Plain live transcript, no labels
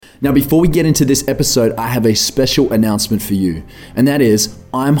Now, before we get into this episode, I have a special announcement for you, and that is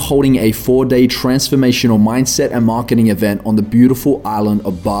I'm holding a 4-day transformational mindset and marketing event on the beautiful island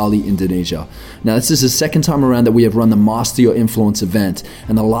of Bali, Indonesia. Now, this is the second time around that we have run the Master Your Influence event,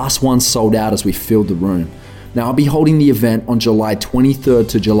 and the last one sold out as we filled the room. Now, I'll be holding the event on July 23rd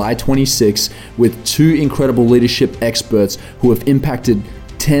to July 26th with 2 incredible leadership experts who have impacted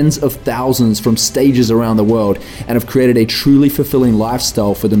tens of thousands from stages around the world and have created a truly fulfilling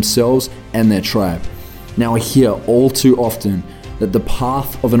lifestyle for themselves and their tribe. Now, I hear all too often that the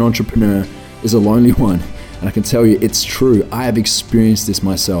path of an entrepreneur is a lonely one, and I can tell you it's true. I have experienced this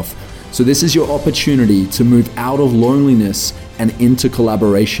myself. So this is your opportunity to move out of loneliness and into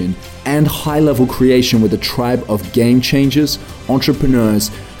collaboration and high-level creation with a tribe of game changers, entrepreneurs,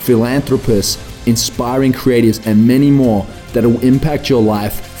 philanthropists, inspiring creatives, and many more that will impact your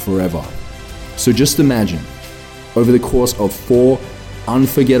life forever. So just imagine, over the course of 4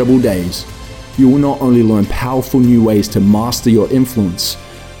 unforgettable days, you will not only learn powerful new ways to master your influence,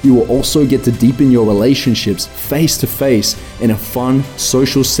 you will also get to deepen your relationships face to face in a fun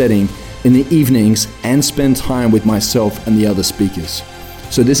social setting in the evenings and spend time with myself and the other speakers.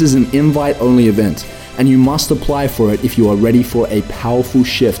 So this is an invite-only event, and you must apply for it if you are ready for a powerful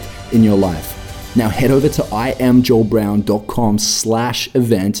shift in your life. Now head over to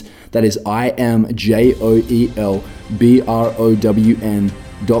iamjoelbrown.com/event. That is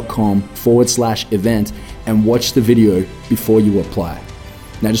iamjoelbrown.com/event and watch the video before you apply.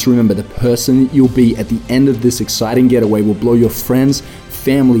 Now just remember, the person you'll be at the end of this exciting getaway will blow your friends,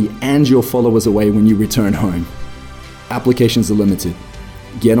 family, and your followers away when you return home. Applications are limited.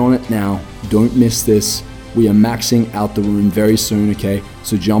 Get on it now. Don't miss this. We are maxing out the room very soon, okay?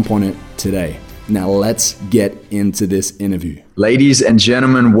 So jump on it today. Now let's get into this interview. Ladies and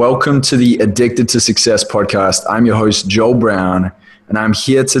gentlemen, welcome to the Addicted to Success podcast. I'm your host, Joel Brown, and I'm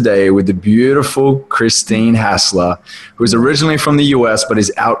here today with the beautiful Christine Hassler, who is originally from the US, but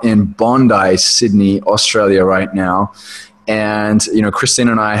is out in Bondi, Sydney, Australia right now. And, you know, Christine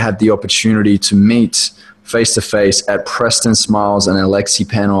and I had the opportunity to meet face-to-face at Preston Smiles and Alexi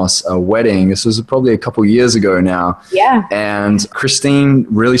Panos' wedding. This was probably a couple years ago now. Yeah. And Christine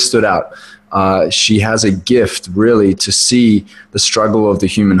really stood out. She has a gift really to see the struggle of the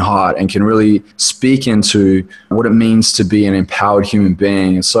human heart and can really speak into what it means to be an empowered human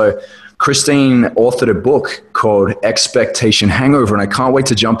being. And so Christine authored a book called Expectation Hangover, and I can't wait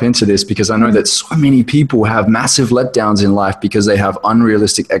to jump into this because I know that so many people have massive letdowns in life because they have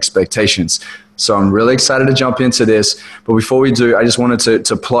unrealistic expectations. So I'm really excited to jump into this. But before we do, I just wanted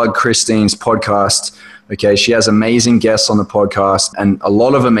to plug Christine's podcast. Okay, she has amazing guests on the podcast and a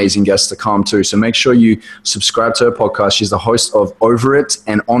lot of amazing guests to come too. So make sure you subscribe to her podcast. She's the host of Over It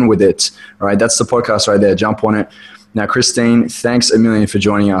and On With It. All right, that's the podcast right there. Jump on it. Now, Christine, thanks a million for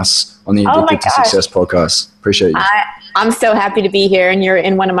joining us on the Addicted to Success podcast. Appreciate you. I'm so happy to be here, and you're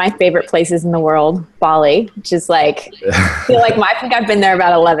in one of my favorite places in the world, Bali, which is like, I think I've been there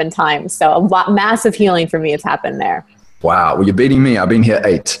about 11 times. So massive healing for me has happened there. Wow. Well, you're beating me. I've been here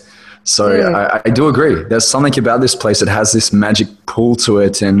 8. So I do agree. There's something about this place that has this magic pull to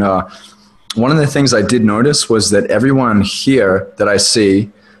it. And one of the things I did notice was that everyone here that I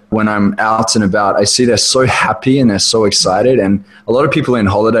see when I'm out and about, I see they're so happy and they're so excited. And a lot of people are in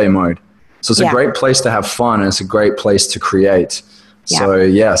holiday mode. So it's a great place to have fun, and it's a great place to create. Yeah. So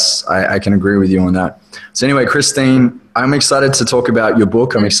yes, I can agree with you on that. So anyway, Christine, I'm excited to talk about your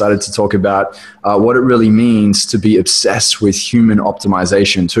book. I'm excited to talk about what it really means to be obsessed with human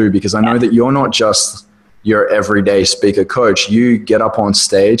optimization too, because I know that you're not just your everyday speaker coach. You get up on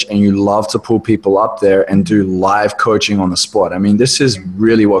stage and you love to pull people up there and do live coaching on the spot. I mean, this is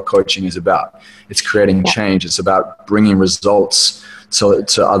really what coaching is about. It's creating change. It's about bringing results to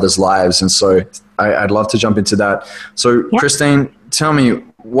others' lives. And so I'd love to jump into that. So Christine, tell me,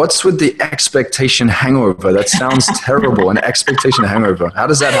 what's with the expectation hangover? That sounds terrible. An expectation hangover. How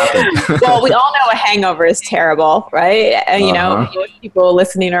does that happen? Well, we all know a hangover is terrible, right? And, you know, most people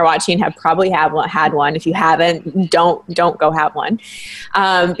listening or watching have probably had one. If you haven't, don't go have one.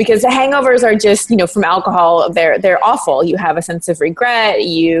 Because the hangovers are just, you know, from alcohol, they're awful. You have a sense of regret.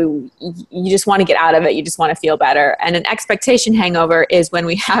 You just want to get out of it. You just want to feel better. And an expectation hangover is when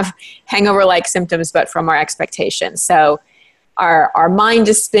we have hangover-like symptoms, but from our expectations. So our mind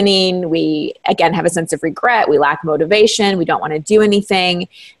is spinning. We, again, have a sense of regret. We lack motivation. We don't want to do anything.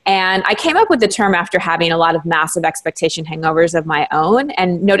 And I came up with the term after having a lot of massive expectation hangovers of my own,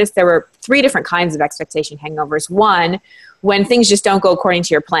 and noticed there were 3 different kinds of expectation hangovers. One, when things just don't go according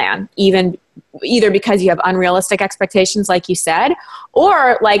to your plan, either because you have unrealistic expectations, like you said,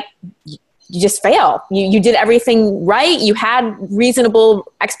 or like you just fail. You did everything right. You had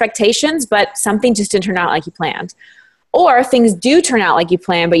reasonable expectations, but something just didn't turn out like you planned. Or things do turn out like you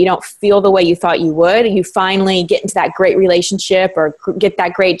planned, but you don't feel the way you thought you would. You finally get into that great relationship or get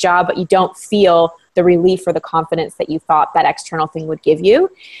that great job, but you don't feel the relief or the confidence that you thought that external thing would give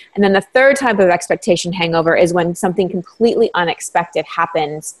you. And then the third type of expectation hangover is when something completely unexpected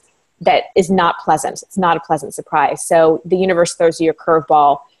happens that is not pleasant. It's not a pleasant surprise. So the universe throws you a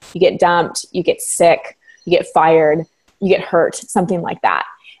curveball. You get dumped, you get sick, you get fired, you get hurt, something like that.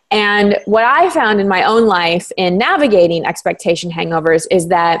 And what I found in my own life in navigating expectation hangovers is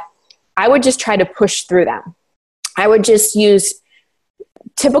that I would just try to push through them. I would just use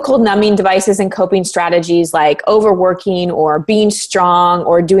typical numbing devices and coping strategies like overworking or being strong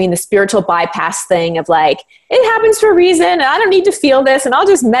or doing the spiritual bypass thing of like, it happens for a reason and I don't need to feel this and I'll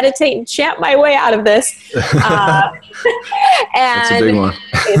just meditate and chant my way out of this. And that's a big one.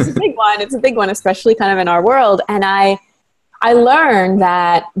 It's a big one. It's a big one, especially kind of in our world. And I learned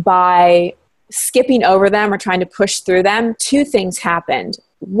that by skipping over them or trying to push through them, two things happened.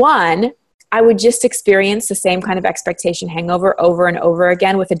 One, I would just experience the same kind of expectation hangover over and over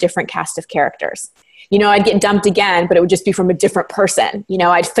again with a different cast of characters. You know, I'd get dumped again, but it would just be from a different person. You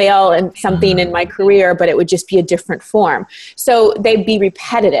know, I'd fail in something in my career, but it would just be a different form. So they'd be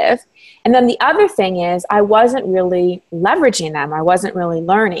repetitive. And then the other thing is I wasn't really leveraging them. I wasn't really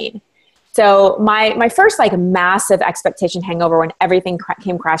learning. So my first like massive expectation hangover when everything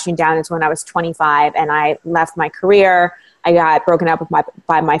came crashing down is when I was 25 and I left my career. I got broken up with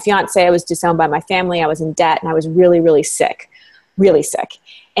by my fiance. I was disowned by my family. I was in debt and I was really, really sick.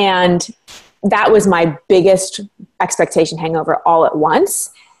 And that was my biggest expectation hangover all at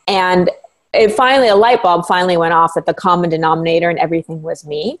once. And a light bulb finally went off that the common denominator and everything was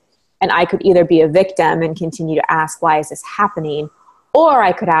me. And I could either be a victim and continue to ask, why is this happening? Or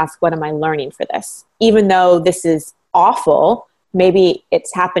I could ask, what am I learning for this? Even though this is awful, maybe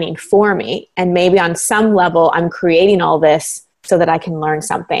it's happening for me. And maybe on some level, I'm creating all this so that I can learn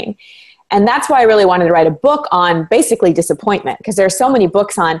something. And that's why I really wanted to write a book on basically disappointment, because there are so many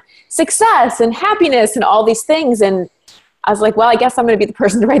books on success and happiness and all these things. And I was like, well, I guess I'm going to be the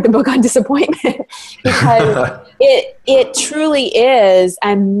person to write the book on disappointment because it truly is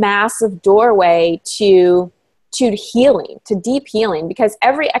a massive doorway to healing, to deep healing, because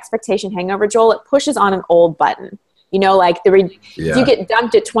every expectation hangover, Joel, it pushes on an old button. You know, like if you get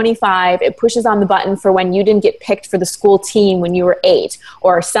dumped at 25, it pushes on the button for when you didn't get picked for the school team when you were 8,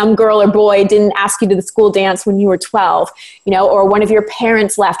 or some girl or boy didn't ask you to the school dance when you were 12, you know, or one of your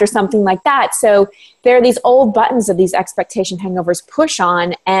parents left or something like that. So there are these old buttons that these expectation hangovers push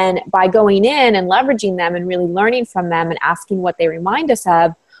on. And by going in and leveraging them and really learning from them and asking what they remind us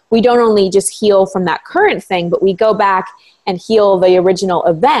of, we don't only just heal from that current thing, but we go back and heal the original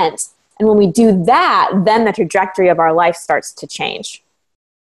event. And when we do that, then the trajectory of our life starts to change.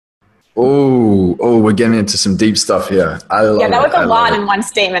 Oh, we're getting into some deep stuff here. I love it. Yeah, that was a lot in one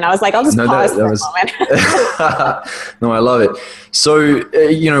statement. I was like, I'll just pause for a moment. No, I love it. So,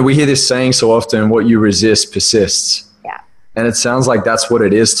 we hear this saying so often, what you resist persists. And it sounds like that's what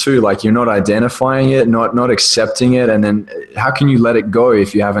it is too. Like you're not identifying it, not accepting it. And then how can you let it go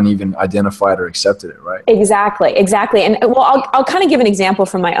if you haven't even identified or accepted it, right? Exactly. And well, I'll kind of give an example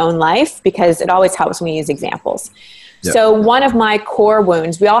from my own life because it always helps when we use examples. Yep. So one of my core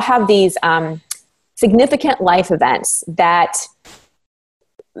wounds, we all have these significant life events that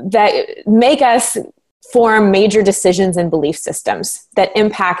make us form major decisions and belief systems that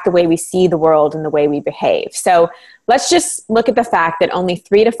impact the way we see the world and the way we behave. So let's just look at the fact that only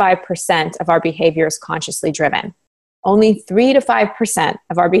 3 to 5% of our behavior is consciously driven. Only 3 to 5%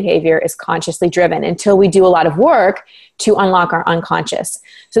 of our behavior is consciously driven until we do a lot of work to unlock our unconscious.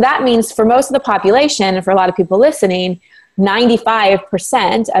 So that means for most of the population, and for a lot of people listening,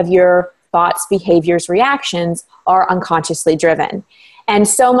 95% of your thoughts, behaviors, reactions are unconsciously driven. And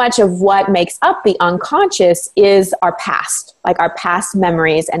so much of what makes up the unconscious is our past, like our past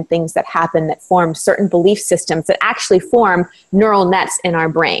memories and things that happen that form certain belief systems that actually form neural nets in our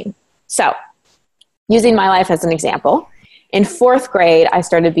brain. So, using my life as an example, in 4th grade, I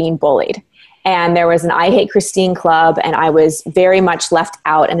started being bullied. And there was an I Hate Christine club, and I was very much left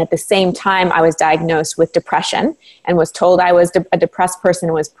out. And at the same time, I was diagnosed with depression and was told I was a depressed person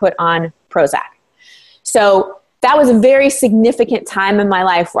and was put on Prozac. So that was a very significant time in my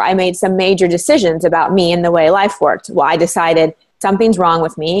life where I made some major decisions about me and the way life worked. Well, I decided something's wrong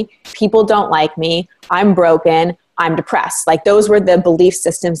with me. People don't like me. I'm broken. I'm depressed. Like those were the belief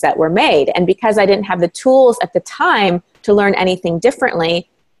systems that were made. And because I didn't have the tools at the time to learn anything differently,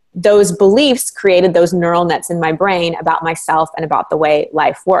 those beliefs created those neural nets in my brain about myself and about the way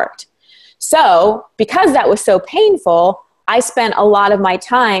life worked. So because that was so painful, I spent a lot of my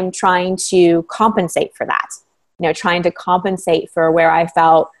time trying to compensate for that, trying to compensate for where I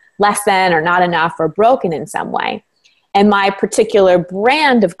felt less than or not enough or broken in some way. And my particular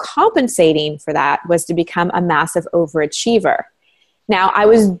brand of compensating for that was to become a massive overachiever. Now, I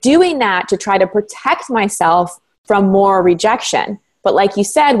was doing that to try to protect myself from more rejection. But like you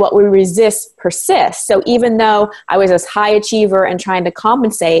said, what we resist persists. So even though I was this high achiever and trying to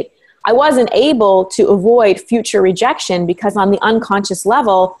compensate, I wasn't able to avoid future rejection because on the unconscious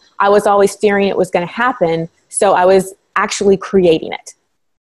level, I was always fearing it was going to happen. So I was actually creating it.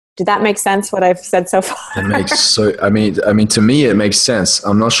 Did that make sense, what I've said so far? It makes I mean, to me, it makes sense.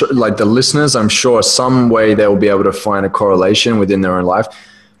 I'm not sure, like the listeners, I'm sure some way they will be able to find a correlation within their own life.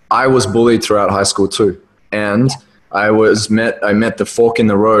 I was bullied throughout high school too. And I met the fork in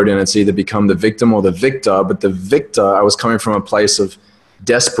the road, and it's either become the victim or the victor. But the victor, I was coming from a place of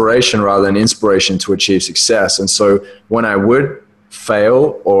desperation rather than inspiration to achieve success. And so when I would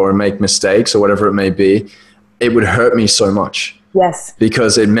fail or make mistakes or whatever it may be, it would hurt me so much. Yes.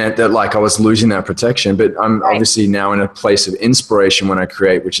 Because it meant that like I was losing that protection. But I'm obviously now in a place of inspiration when I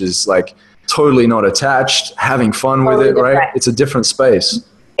create, which is like totally not attached, having fun with it, right? It's a different space.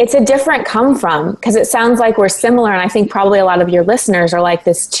 It's a different come from, because it sounds like we're similar. And I think probably a lot of your listeners are like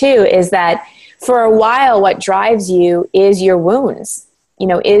this too, is that for a while, what drives you is your wounds,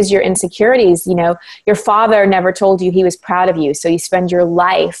 is your insecurities. Your father never told you he was proud of you. So you spend your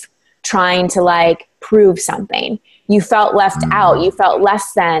life trying to like prove something. You felt left out. You felt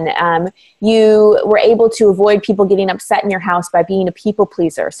less than. You were able to avoid people getting upset in your house by being a people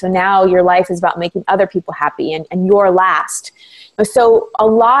pleaser. So now your life is about making other people happy and you're last. So a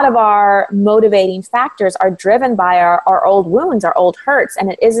lot of our motivating factors are driven by our old wounds, our old hurts.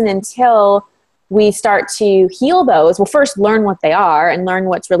 And it isn't until we start to heal those, well, first learn what they are and learn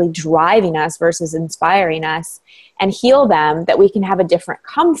what's really driving us versus inspiring us and heal them, that we can have a different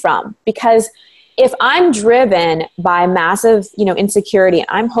come from. Because if I'm driven by massive, insecurity,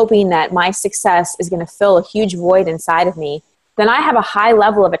 I'm hoping that my success is going to fill a huge void inside of me, then I have a high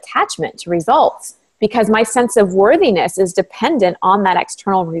level of attachment to results because my sense of worthiness is dependent on that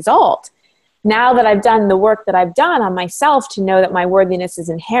external result. Now that I've done the work that I've done on myself to know that my worthiness is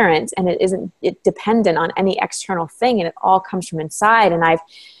inherent and it isn't dependent on any external thing, and it all comes from inside, and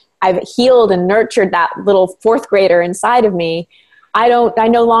I've healed and nurtured that little fourth grader inside of me, I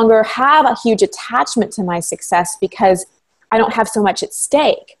no longer have a huge attachment to my success because I don't have so much at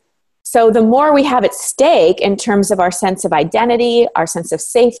stake. So the more we have at stake in terms of our sense of identity, our sense of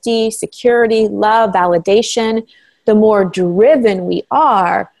safety, security, love, validation, the more driven we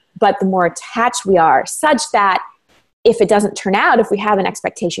are, but the more attached we are, such that if it doesn't turn out, if we have an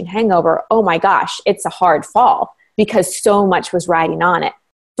expectation hangover, oh my gosh, it's a hard fall because so much was riding on it.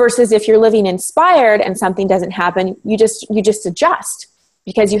 Versus if you're living inspired and something doesn't happen, you just adjust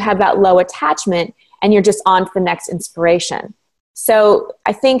because you have that low attachment and you're just on to the next inspiration. So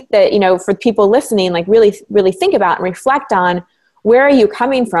I think that, for people listening, like really, really think about and reflect on, where are you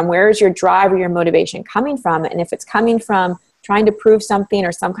coming from? Where is your drive or your motivation coming from? And if it's coming from trying to prove something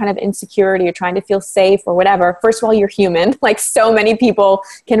or some kind of insecurity or trying to feel safe or whatever, first of all, you're human. Like so many people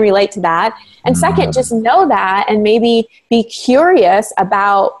can relate to that. And second, just know that and maybe be curious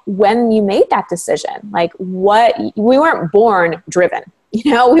about when you made that decision. Like we weren't born driven,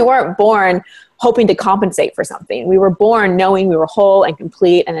 we weren't born hoping to compensate for something. We were born knowing we were whole and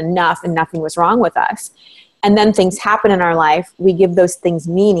complete and enough and nothing was wrong with us. And then things happen in our life. We give those things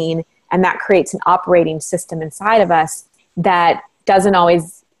meaning, and that creates an operating system inside of us that doesn't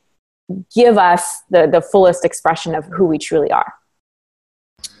always give us the fullest expression of who we truly are.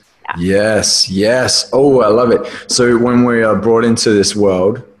 Yeah. Yes. Oh, I love it. So when we are brought into this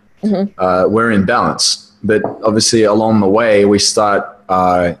world, we're in balance. But obviously along the way, we start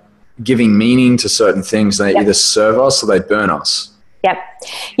giving meaning to certain things. They either serve us or they burn us. Yep.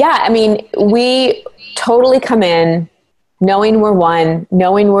 Yeah. I mean, we totally come in knowing we're one,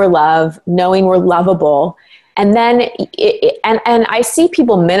 knowing we're love, knowing we're lovable. And then, and I see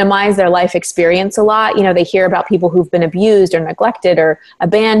people minimize their life experience a lot. They hear about people who've been abused or neglected or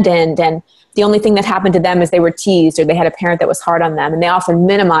abandoned, and the only thing that happened to them is they were teased or they had a parent that was hard on them. And they often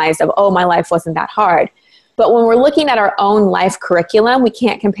minimize oh, my life wasn't that hard. But when we're looking at our own life curriculum, we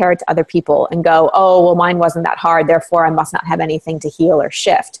can't compare it to other people and go, oh, well, mine wasn't that hard, therefore I must not have anything to heal or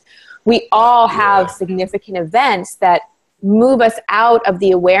shift. We all have significant events that move us out of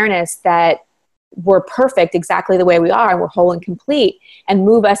the awareness that we're perfect exactly the way we are and we're whole and complete, and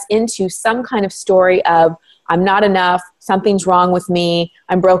move us into some kind of story of I'm not enough, something's wrong with me,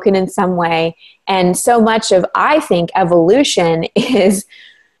 I'm broken in some way. And so much of, I think, evolution is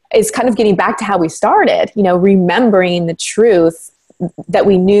is kind of getting back to how we started, remembering the truth that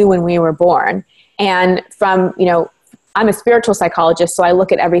we knew when we were born. And from, I'm a spiritual psychologist, so I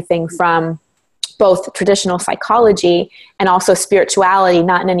look at everything from both traditional psychology and also spirituality,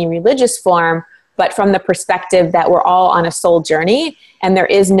 not in any religious form, but from the perspective that we're all on a soul journey and there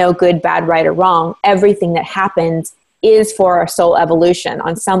is no good, bad, right, or wrong. Everything that happens is for our soul evolution.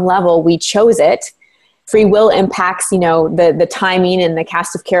 On some level, we chose it. Free will impacts, the timing and the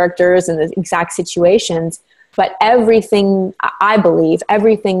cast of characters and the exact situations. But everything, I believe,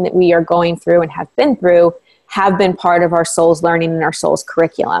 everything that we are going through and have been through have been part of our soul's learning and our soul's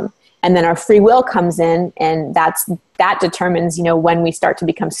curriculum. And then our free will comes in, and that determines, when we start to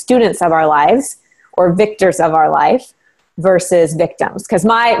become students of our lives or victors of our life versus victims. Because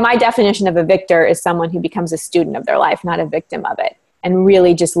my definition of a victor is someone who becomes a student of their life, not a victim of it, and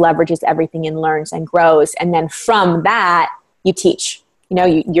really just leverages everything and learns and grows. And then from that, you teach.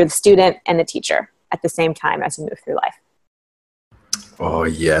 You're the student and the teacher at the same time as you move through life. Oh,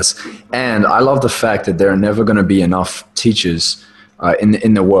 yes. And I love the fact that there are never going to be enough teachers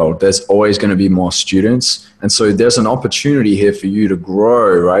in the world. There's always going to be more students. And so there's an opportunity here for you to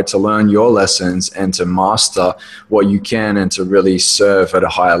grow, right? To learn your lessons and to master what you can and to really serve at a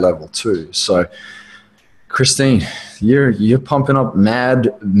higher level too. So Christine, you're pumping up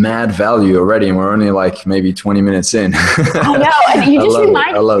mad value already, and we're only like maybe 20 minutes in. I know. And you just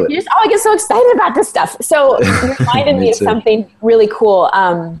reminded me. I get so excited about this stuff. So you reminded me of something really cool.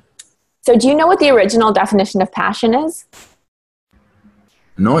 So do you know what the original definition of passion is?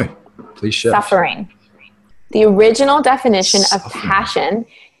 No, please share. Suffering. The original definition of passion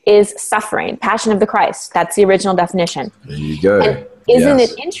is suffering. Passion of the Christ. That's the original definition. There you go. And isn't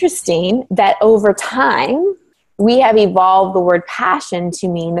it interesting that over time we have evolved the word passion to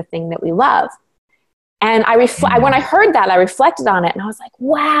mean the thing that we love? And when I heard that, I reflected on it and I was like,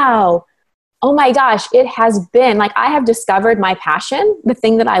 wow, oh my gosh, it has been like I have discovered my passion, the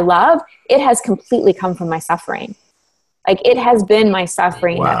thing that I love. It has completely come from my suffering. Like it has been my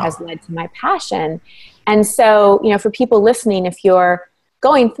suffering that has led to my passion. And so, for people listening, if you're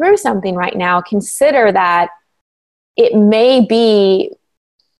going through something right now, consider that it may be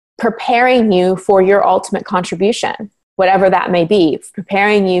preparing you for your ultimate contribution, whatever that may be,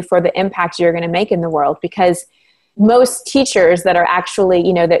 preparing you for the impact you're going to make in the world. Because most teachers that are actually,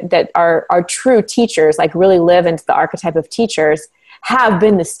 that are true teachers, like really live into the archetype of teachers, have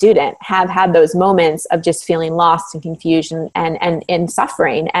been the student, have had those moments of just feeling lost and confusion and in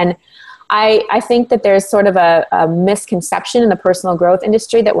suffering. And I think that there's sort of a misconception in the personal growth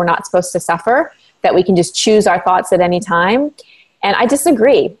industry that we're not supposed to suffer, that we can just choose our thoughts at any time. And I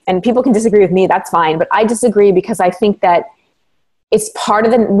disagree. And people can disagree with me, that's fine. But I disagree because I think that it's part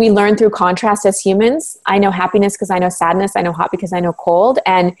of we learn through contrast as humans. I know happiness because I know sadness. I know hot because I know cold.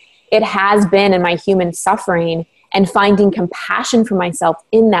 And it has been in my human suffering and finding compassion for myself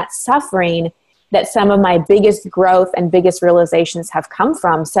in that suffering that some of my biggest growth and biggest realizations have come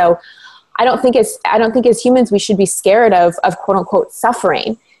from. So I don't think as humans we should be scared of quote unquote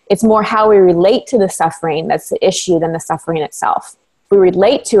suffering. It's more how we relate to the suffering that's the issue than the suffering itself. We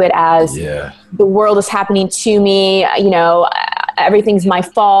relate to it as the world is happening to me, everything's my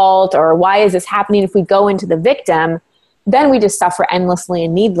fault, or why is this happening? If we go into the victim, then we just suffer endlessly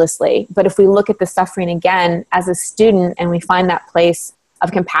and needlessly. But if we look at the suffering again as a student and we find that place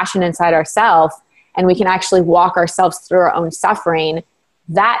of compassion inside ourselves and we can actually walk ourselves through our own suffering,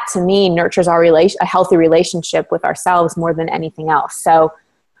 that to me nurtures a healthy relationship with ourselves more than anything else. So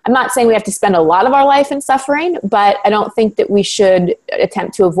I'm not saying we have to spend a lot of our life in suffering, but I don't think that we should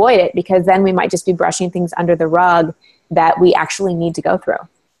attempt to avoid it, because then we might just be brushing things under the rug that we actually need to go through.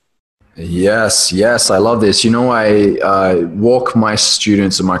 Yes, I love this. I walk my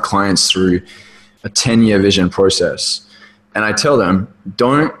students and my clients through a 10-year vision process. And I tell them,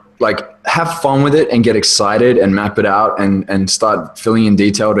 don't have fun with it and get excited and map it out and start filling in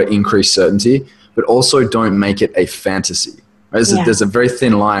detail to increase certainty, but also don't make it a fantasy. There's a very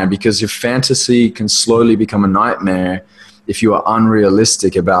thin line, because your fantasy can slowly become a nightmare if you are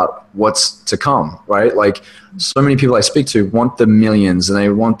unrealistic about what's to come, right? Like so many people I speak to want the millions and they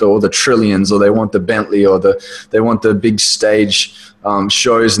want or the trillions, or they want the Bentley, or they want the big stage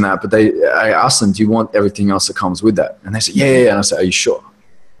shows and that. But I ask them, do you want everything else that comes with that? And they say, yeah. And I say, are you sure?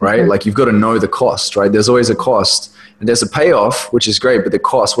 Right? Mm-hmm. Like you've got to know the cost, right? There's always a cost, and there's a payoff, which is great, but the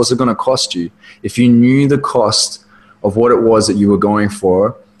cost, what's it going to cost you? If you knew the cost of what it was that you were going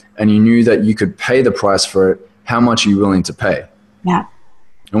for, and you knew that you could pay the price for it, how much are you willing to pay? Yeah.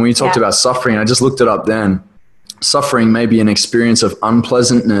 And when you talked about suffering, I just looked it up then. Suffering may be an experience of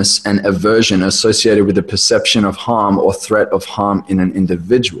unpleasantness and aversion associated with the perception of harm or threat of harm in an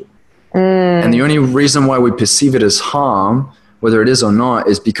individual. And the only reason why we perceive it as harm, whether it is or not,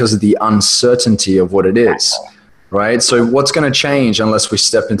 is because of the uncertainty of what it is, right? So what's going to change unless we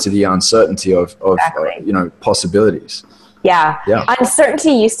step into the uncertainty of possibilities? Yeah.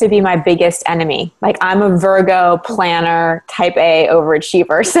 Uncertainty used to be my biggest enemy. Like, I'm a Virgo planner, type A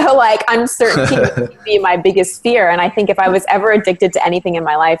overachiever. So like uncertainty used to be my biggest fear. And I think if I was ever addicted to anything in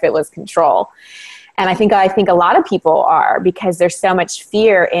my life, it was control. And I think a lot of people are, because there's so much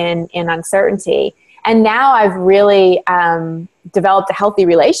fear in uncertainty. And now I've really developed a healthy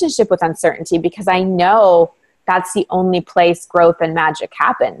relationship with uncertainty, because I know that's the only place growth and magic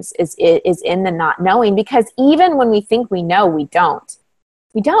happens, is in the not knowing. Because even when we think we know, we don't.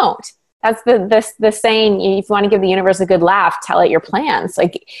 That's the saying, if you want to give the universe a good laugh, tell it your plans.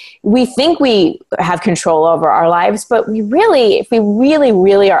 Like, we think we have control over our lives, but if we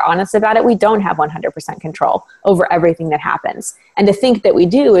really are honest about it, we don't have 100% control over everything that happens. And to think that we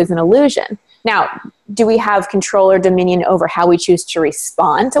do is an illusion. Now, do we have control or dominion over how we choose to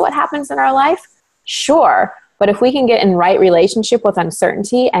respond to what happens in our life? Sure. But if we can get in right relationship with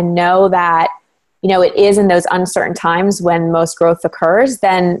uncertainty and know that, it is in those uncertain times when most growth occurs,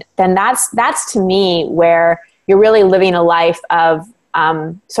 then that's to me where you're really living a life of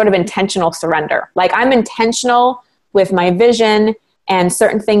sort of intentional surrender. Like, I'm intentional with my vision and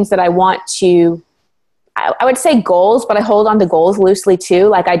certain things that I want to, I would say goals, but I hold on to goals loosely too.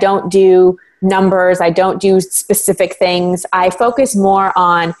 Like, I don't do numbers. I don't do specific things. I focus more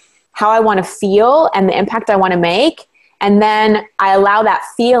on how I want to feel and the impact I want to make. And then I allow that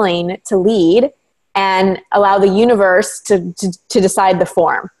feeling to lead and allow the universe to decide the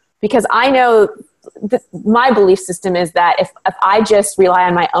form. Because I know my belief system is that if I just rely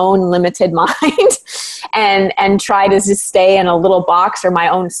on my own limited mind and try to just stay in a little box or my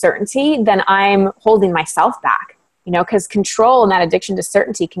own certainty, then I'm holding myself back, because control and that addiction to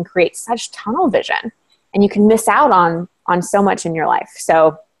certainty can create such tunnel vision, and you can miss out on so much in your life.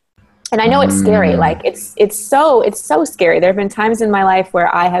 So, and I know it's scary. Like, it's so scary. There have been times in my life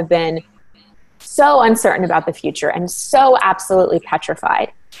where I have been so uncertain about the future and so absolutely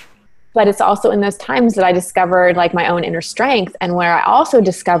petrified. But it's also in those times that I discovered like my own inner strength, and where I also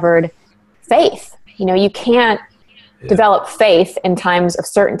discovered faith. You can't develop faith in times of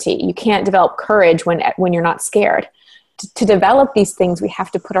certainty. You can't develop courage when you're not scared. To develop these things, we have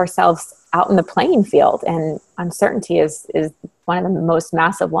to put ourselves out in the playing field, and uncertainty is one of the most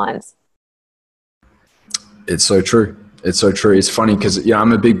massive ones. It's so true. It's funny because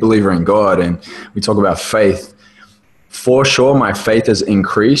I'm a big believer in God, and we talk about faith. For sure, my faith has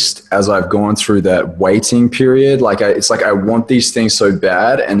increased as I've gone through that waiting period. It's like I want these things so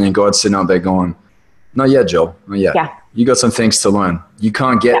bad, and then God's sitting out there going, "Not yet, Joel. Not yet. Yeah. You got some things to learn. You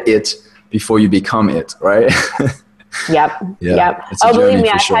can't get it before you become it, right?" Yep. Oh, believe me,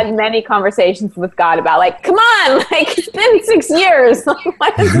 I've had many conversations with God about like, come on, like it's been 6 years.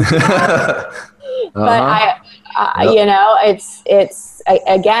 But it's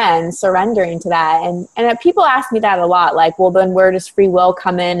again, surrendering to that. And people ask me that a lot, like, well, then where does free will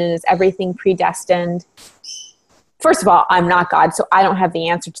come in, and is everything predestined? First of all, I'm not God, so I don't have the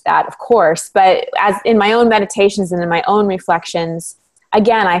answer to that, of course. But as in my own meditations and in my own reflections,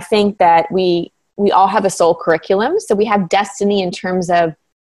 again, I think that we all have a soul curriculum. So we have destiny in terms of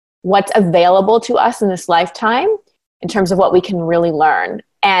what's available to us in this lifetime, in terms of what we can really learn.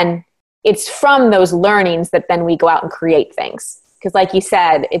 And it's from those learnings that then we go out and create things. Because like you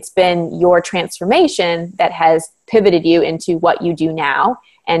said, it's been your transformation that has pivoted you into what you do now,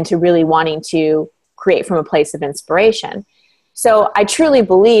 and to really wanting to create from a place of inspiration. So I truly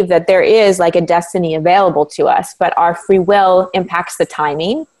believe that there is like a destiny available to us, but our free will impacts the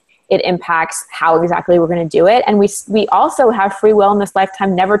timing. It impacts how exactly we're going to do it. And we also have free will in this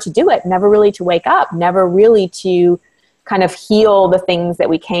lifetime never to do it, never really to wake up, never really to kind of heal the things that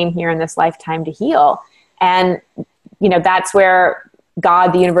we came here in this lifetime to heal. And, that's where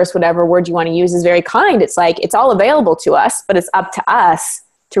God, the universe, whatever word you want to use, is very kind. It's like, it's all available to us, but it's up to us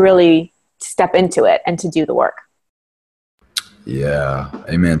to really step into it and to do the work. Yeah.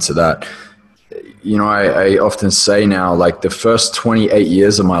 Amen to that. I often say now, like the first 28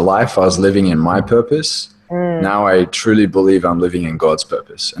 years of my life, I was living in my purpose. Now I truly believe I'm living in God's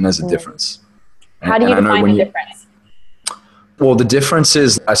purpose, and there's a difference. How do you define the difference? Well, the difference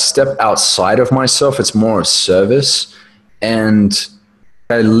is I step outside of myself. It's more of service, and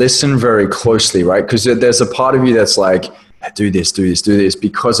I listen very closely, right? Because there's a part of you that's like, do this, do this, do this,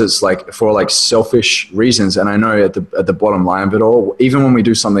 because it's like for like selfish reasons. And I know at the bottom line of it all, even when we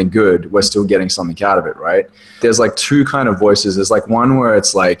do something good, we're still getting something out of it, right? There's like two kind of voices. There's like one where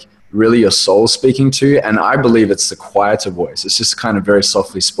it's like really your soul speaking to you, and I believe it's the quieter voice. It's just kind of very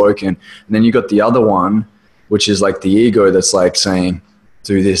softly spoken. And then you got the other one, which is like the ego that's like saying,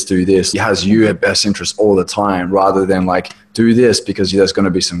 do this, do this. It has you at best interest all the time, rather than like, do this because there's going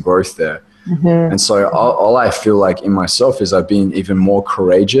to be some growth there. And so all I feel like in myself is I've been even more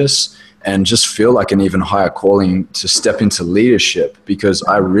courageous and just feel like an even higher calling to step into leadership, because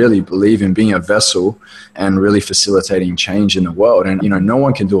I really believe in being a vessel and really facilitating change in the world. And, you know, no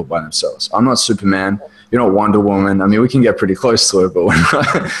one can do it by themselves. I'm not Superman. You're not Wonder Woman. I mean, we can get pretty close to it, but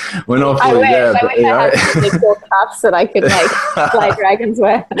we're not fully there. I wish I had really cool cuffs that I could like fly dragons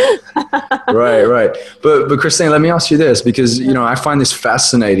with. Right. But Christine, let me ask you this, because, you know, I find this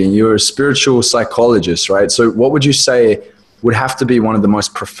fascinating. You're a spiritual psychologist, right? So what would you say would have to be one of the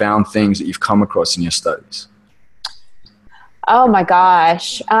most profound things that you've come across in your studies? Oh my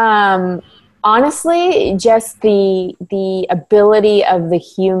gosh. Honestly, just the ability of the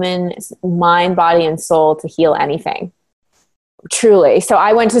human mind, body, and soul to heal anything. Truly. So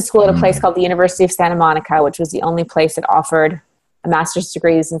I went to school at a place called the University of Santa Monica, which was the only place that offered a master's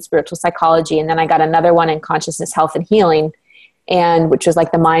degrees in spiritual psychology. And then I got another one in consciousness, health, and healing, and which was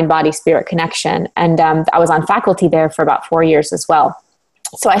like the mind, body, spirit connection. And I was on faculty there for about 4 years as well.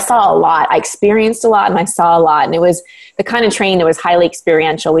 So I saw a lot. I experienced a lot, and I saw a lot. And it was the kind of training that was highly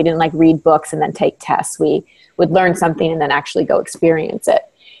experiential. We didn't like read books and then take tests. We would learn something and then actually go experience it.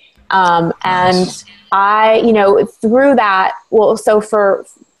 And I, you know, through that, well, so for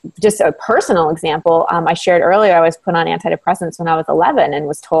just a personal example, I shared earlier, I was put on antidepressants when I was 11 and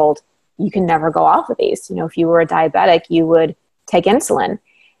was told, you can never go off of these. You know, if you were a diabetic, you would take insulin.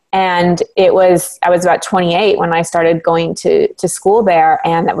 And I was about 28 when I started going to school there.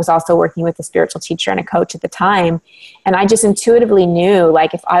 And that was also working with a spiritual teacher and a coach at the time. And I just intuitively knew,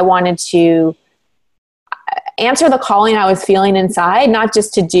 like, if I wanted to answer the calling I was feeling inside, not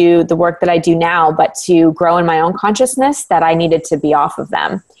just to do the work that I do now, but to grow in my own consciousness, that I needed to be off of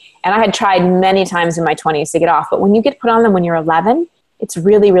them. And I had tried many times in my 20s to get off. But when you get put on them when you're 11, it's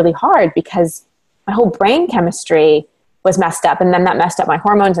really, really hard, because my whole brain chemistry was messed up, and then that messed up my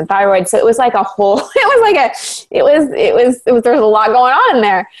hormones and thyroid. So it was like a whole, there was a lot going on in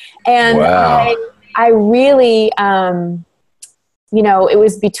there. And wow. I really, you know, it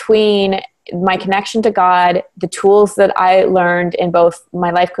was between my connection to God, the tools that I learned in both my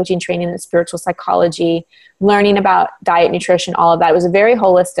life coaching training and spiritual psychology, learning about diet, nutrition, all of that. It was a very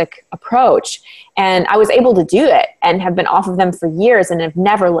holistic approach, and I was able to do it and have been off of them for years and have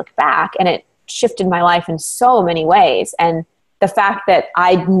never looked back. And it shifted my life in so many ways. And the fact that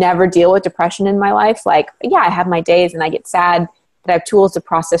I never deal with depression in my life, like, yeah, I have my days and I get sad, but I have tools to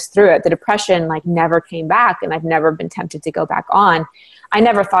process through it. The depression like never came back, and I've never been tempted to go back on. I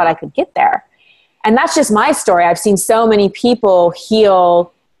never thought I could get there. And that's just my story. I've seen so many people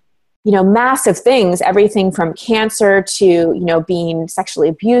heal, you know, massive things, everything from cancer to, you know, being sexually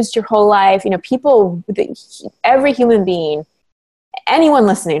abused your whole life. You know, people, every human being, anyone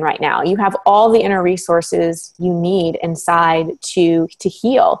listening right now, you have all the inner resources you need inside to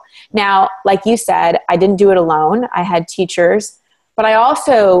heal. Now, like you said, I didn't do it alone. I had teachers, but I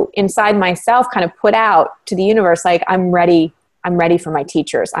also inside myself kind of put out to the universe, like, I'm ready for my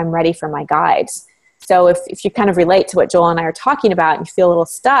teachers. I'm ready for my guides. So if you kind of relate to what Joel and I are talking about and you feel a little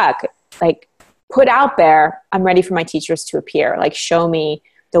stuck, like, put out there, I'm ready for my teachers to appear, like, show me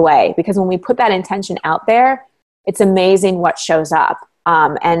the way. Because when we put that intention out there, it's amazing what shows up.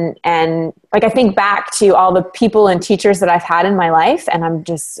 And like, I think back to all the people and teachers that I've had in my life, and I'm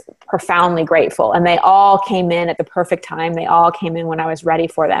just profoundly grateful. And they all came in at the perfect time. They all came in when I was ready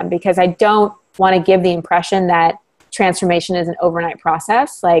for them, because I don't want to give the impression that transformation is an overnight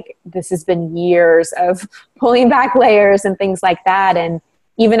process. Like, this has been years of pulling back layers and things like that. And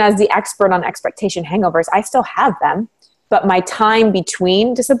even as the expert on expectation hangovers, I still have them, but my time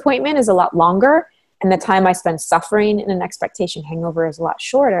between disappointment is a lot longer. And the time I spend suffering in an expectation hangover is a lot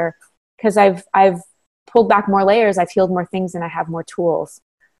shorter, because I've pulled back more layers, I've healed more things, and I have more tools.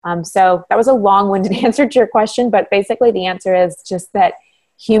 So that was a long-winded answer to your question, but basically the answer is just that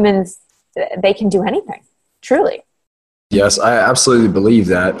humans, they can do anything, truly. Yes, I absolutely believe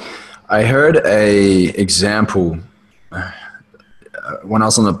that. I heard a example when I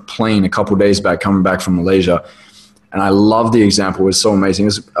was on a plane a couple of days back, coming back from Malaysia. And I love the example. It was so amazing.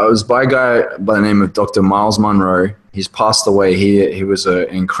 It was by a guy by the name of Dr. Miles Monroe. He's passed away. He was an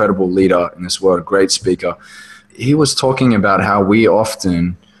incredible leader in this world, a great speaker. He was talking about how we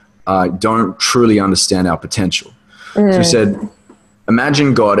often don't truly understand our potential. So he said,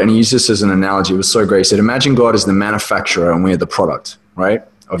 imagine God, and he used this as an analogy. It was so great. He said, imagine God is the manufacturer and we're the product, right,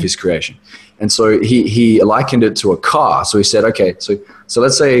 of his creation. And so he likened it to a car. So he said, okay, so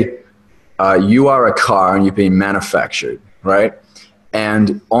let's say you are a car and you're being manufactured, right?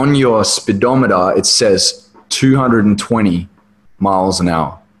 And on your speedometer, it says 220 miles an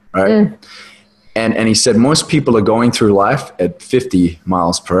hour, right? And he said most people are going through life at 50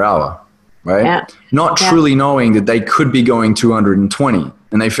 miles per hour, right? Yeah. Not truly knowing that they could be going 220,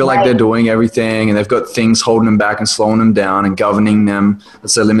 and they feel like they're doing everything, and they've got things holding them back and slowing them down and governing them.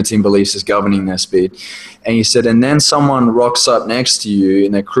 Let's say limiting beliefs is governing their speed. And he said, and then someone rocks up next to you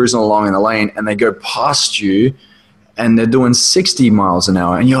and they're cruising along in the lane and they go past you and they're doing 60 miles an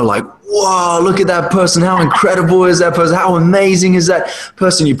hour. And you're like, whoa, look at that person. How incredible is that person? How amazing is that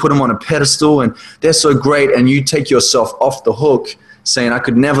person? You put them on a pedestal and they're so great. And you take yourself off the hook saying, I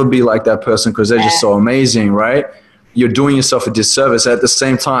could never be like that person because they're just so amazing, right? You're doing yourself a disservice at the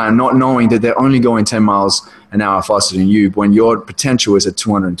same time, not knowing that they're only going 10 miles an hour faster than you when your potential is at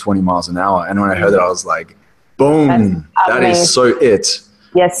 220 miles an hour. And when I heard that, I was like, boom, that is so it.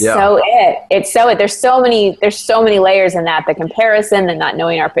 Yes, so it. It's so it. There's so many layers in that. The comparison, the not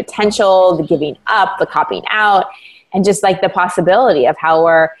knowing our potential, the giving up, the copying out, and just like the possibility of how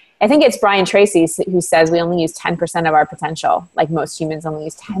I think it's Brian Tracy who says we only use 10% of our potential. Like most humans only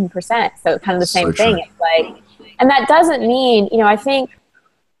use 10%. So kind of the same thing. It's like, and that doesn't mean, I think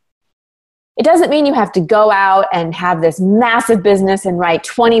it doesn't mean you have to go out and have this massive business and write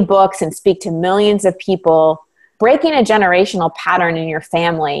 20 books and speak to millions of people. Breaking a generational pattern in your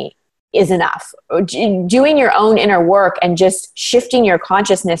family is enough. Doing your own inner work and just shifting your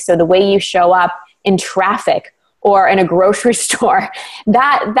consciousness so the way you show up in traffic or in a grocery store,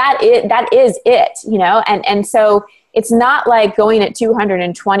 that is it, and so it's not like going at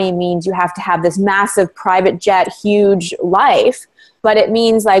 220 means you have to have this massive private jet, huge life, but it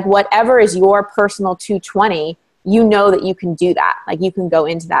means like whatever is your personal 220, that you can do that. Like you can go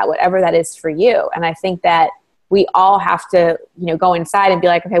into that, whatever that is for you. And I think that we all have to, go inside and be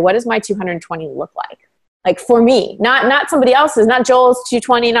like, okay, what does my 220 look like? Like for me, not somebody else's, not Joel's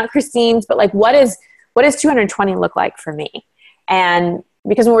 220, not Christine's, but like what does 220 look like for me? And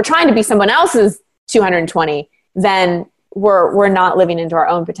because when we're trying to be someone else's 220, then we're not living into our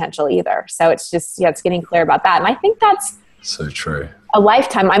own potential either. So it's just, it's getting clear about that. And I think that's so true. A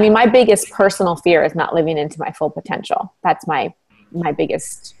lifetime. I mean, my biggest personal fear is not living into my full potential. That's my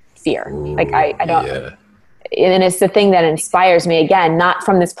biggest fear. Ooh, like I don't, and it's the thing that inspires me, again, not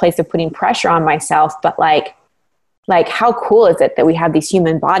from this place of putting pressure on myself, but like how cool is it that we have these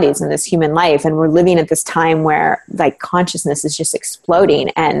human bodies and this human life, and we're living at this time where like consciousness is just exploding,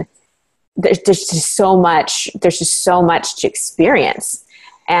 and there's just so much to experience,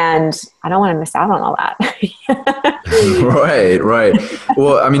 and I don't want to miss out on all that. Right.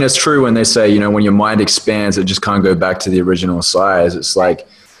 Well, I mean, it's true when they say, when your mind expands, it just can't go back to the original size. It's like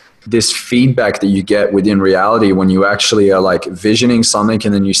this feedback that you get within reality when you actually are like visioning something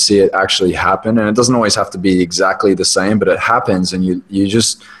and then you see it actually happen. And it doesn't always have to be exactly the same, but it happens, and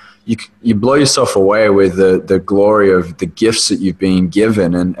you blow yourself away with the glory of the gifts that you've been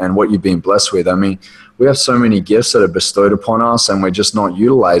given and what you've been blessed with. I mean, we have so many gifts that are bestowed upon us and we're just not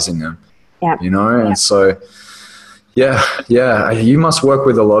utilizing them, And so, you must work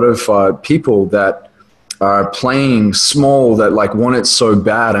with a lot of people that are playing small, that like want it so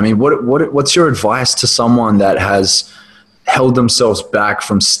bad. I mean, what's your advice to someone that has held themselves back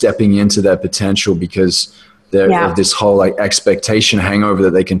from stepping into their potential because of this whole like expectation hangover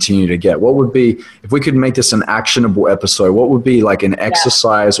that they continue to get? What would be, if we could make this an actionable episode, what would be like an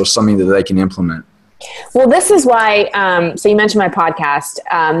exercise or something that they can implement? Well, this is why, so you mentioned my podcast.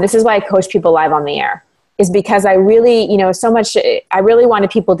 This is why I coach people live on the air, is because I really, I really wanted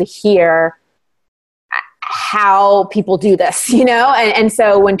people to hear how people do this, and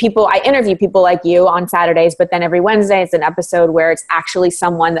so when I interview people like you on Saturdays, but then every Wednesday it's an episode where it's actually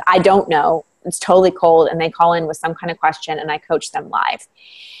someone that I don't know. It's totally cold, and they call in with some kind of question and I coach them live.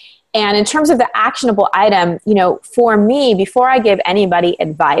 And in terms of the actionable item, for me, before I give anybody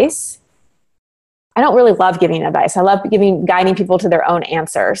advice, I don't really love giving advice. I love guiding people to their own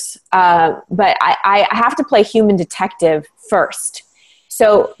answers. But I have to play human detective first.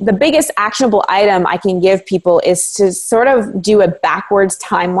 So the biggest actionable item I can give people is to sort of do a backwards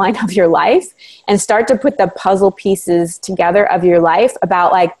timeline of your life and start to put the puzzle pieces together of your life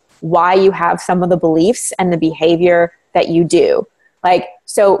about like why you have some of the beliefs and the behavior that you do. Like,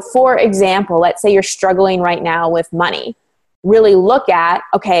 so for example, let's say you're struggling right now with money. Really look at,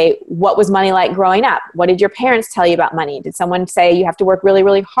 okay, what was money like growing up? What did your parents tell you about money? Did someone say you have to work really,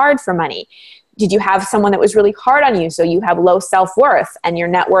 really hard for money? did you have someone that was really hard on you? So you have low self-worth, and your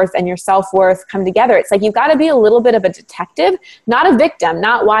net worth and your self-worth come together. It's like, you've got to be a little bit of a detective, not a victim,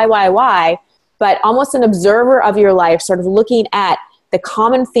 not why, but almost an observer of your life, sort of looking at the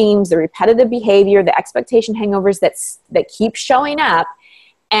common themes, the repetitive behavior, the expectation hangovers that keep showing up,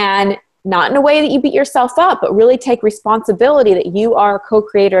 and not in a way that you beat yourself up, but really take responsibility that you are a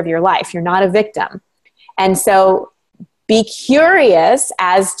co-creator of your life. You're not a victim. And so be curious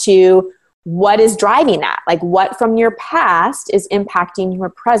as to what is driving that, like what from your past is impacting your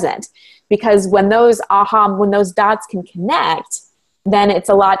present. Because when those dots can connect, then it's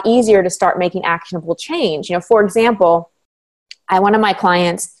a lot easier to start making actionable change. For example, one of my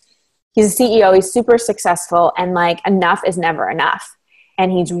clients, he's a CEO, he's super successful, and like enough is never enough.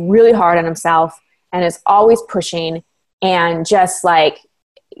 And he's really hard on himself and is always pushing, and just like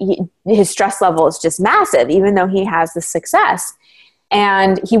his stress level is just massive, even though he has the success.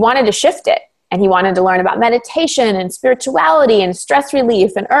 And he wanted to shift it, and he wanted to learn about meditation and spirituality and stress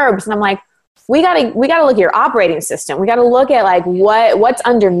relief and herbs. And I'm like, we gotta look at your operating system. We gotta look at like what's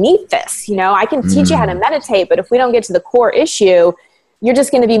underneath this. I can teach you how to meditate, but if we don't get to the core issue, you're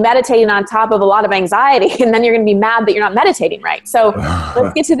just going to be meditating on top of a lot of anxiety, and then you're going to be mad that you're not meditating right. So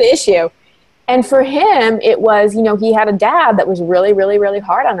let's get to the issue. And for him, it was, he had a dad that was really, really, really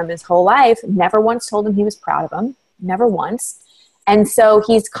hard on him his whole life. Never once told him he was proud of him. Never once. And so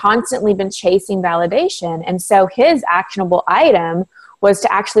he's constantly been chasing validation. And so his actionable item was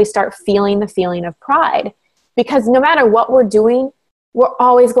to actually start feeling the feeling of pride. Because no matter what we're doing, we're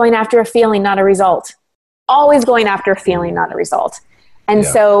always going after a feeling, not a result. Always going after a feeling, not a result. And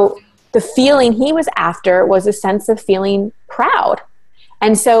so the feeling he was after was a sense of feeling proud.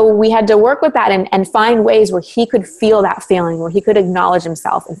 And so we had to work with that and find ways where he could feel that feeling, where he could acknowledge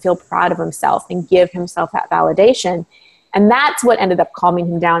himself and feel proud of himself and give himself that validation. And that's what ended up calming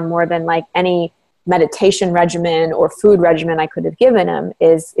him down more than like any meditation regimen or food regimen I could have given him,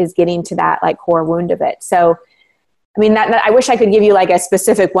 is getting to that like core wound of it. So I mean, that I wish I could give you like a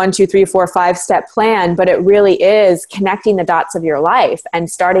specific 1, 2, 3, 4, 5-step plan, but it really is connecting the dots of your life and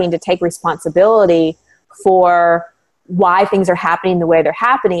starting to take responsibility for why things are happening the way they're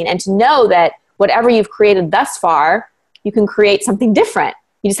happening, and to know that whatever you've created thus far, you can create something different.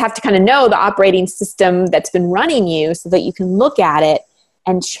 You just have to kind of know the operating system that's been running you so that you can look at it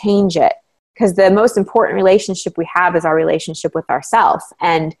and change it. Because the most important relationship we have is our relationship with ourselves.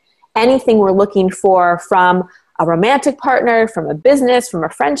 And anything we're looking for from a romantic partner, from a business, from a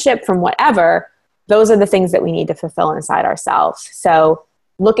friendship, from whatever, those are the things that we need to fulfill inside ourselves. So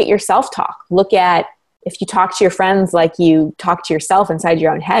look at your self-talk. Look at, if you talk to your friends like you talk to yourself inside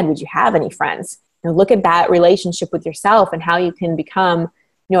your own head, would you have any friends? Look at that relationship with yourself and how you can become,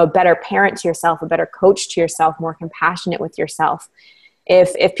 a better parent to yourself, a better coach to yourself, more compassionate with yourself.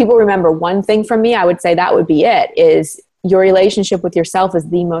 If people remember one thing from me, I would say that would be it, is your relationship with yourself is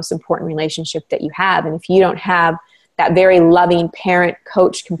the most important relationship that you have. And if you don't have that very loving parent,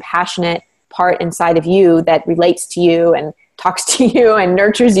 coach, compassionate part inside of you that relates to you and talks to you and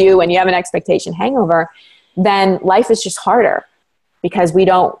nurtures you when you have an expectation hangover, then life is just harder, because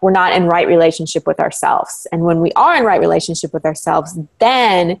we're not in right relationship with ourselves. And when we are in right relationship with ourselves,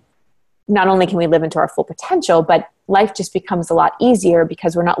 then not only can we live into our full potential, but life just becomes a lot easier,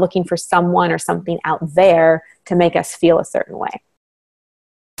 because we're not looking for someone or something out there to make us feel a certain way.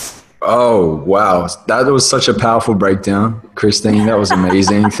 Oh, wow. That was such a powerful breakdown, Christine. That was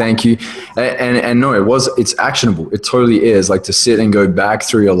amazing. Thank you. And no, it's actionable. It totally is, like, to sit and go back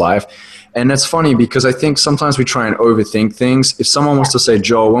through your life. And it's funny because I think sometimes we try and overthink things. If someone wants to say,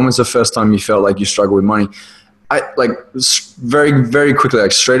 Joel, when was the first time you felt like you struggled with money? I very, very quickly,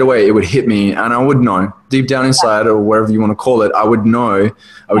 like straight away, it would hit me, and I would know deep down inside, or whatever you want to call it, I would know,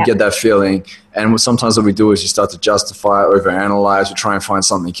 I would get that feeling. And sometimes what we do is you start to justify, overanalyze, or try and find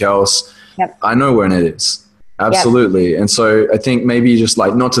something else. Yep. I know when it is. Absolutely. Yep. And so I think maybe just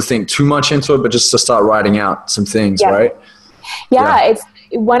like not to think too much into it, but just to start writing out some things, right? Yeah. It's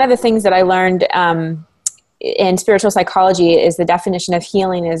one of the things that I learned in spiritual psychology is the definition of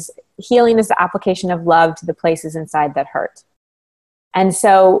healing is the application of love to the places inside that hurt. And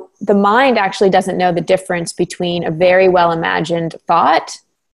so the mind actually doesn't know the difference between a very well imagined thought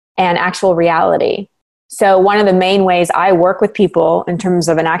and actual reality. So one of the main ways I work with people in terms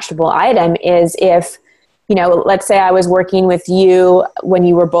of an actionable item is if, let's say I was working with you when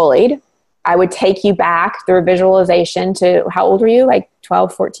you were bullied, I would take you back through a visualization to, how old were you? Like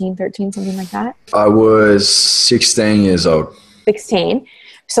 12, 14, 13, something like that? I was 16 years old. 16.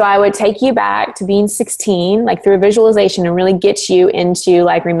 So I would take you back to being 16, like through a visualization, and really get you into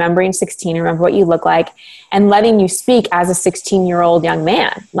like remembering 16, remember what you look like, and letting you speak as a 16-year-old young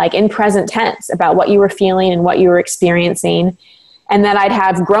man, like in present tense, about what you were feeling and what you were experiencing. And then I'd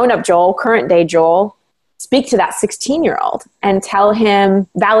have grown-up Joel, current day Joel, speak to that 16-year-old and tell him,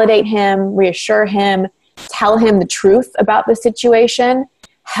 validate him, reassure him, tell him the truth about the situation,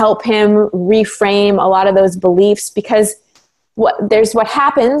 help him reframe a lot of those beliefs, because there's what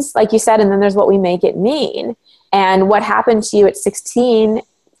happens, like you said, and then there's what we make it mean. And what happened to you at 16,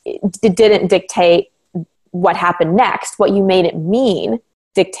 it didn't dictate what happened next. What you made it mean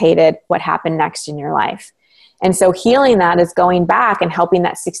dictated what happened next in your life. And so healing that is going back and helping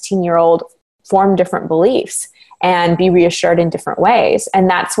that 16-year-old form different beliefs and be reassured in different ways. And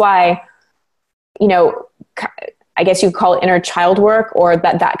that's why, you know, I guess you could call it inner child work, or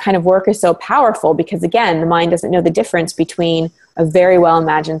that kind of work is so powerful because, again, the mind doesn't know the difference between a very well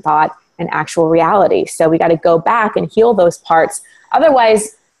imagined thought and actual reality. So we got to go back and heal those parts.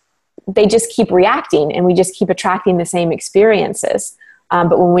 Otherwise, they just keep reacting and we just keep attracting the same experiences.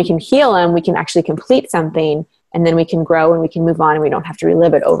 But when we can heal them, we can actually complete something, and then we can grow and we can move on, and we don't have to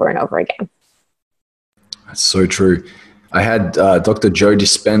relive it over and over again. That's so true. I had Dr. Joe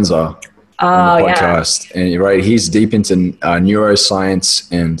Dispenza on the podcast, and right, he's deep into neuroscience,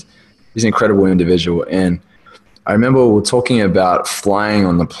 and he's an incredible individual. And I remember we were talking about flying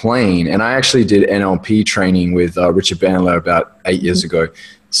on the plane, and I actually did NLP training with Richard Bandler about 8 years ago.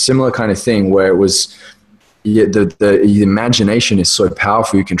 Similar kind of thing where it was, the imagination is so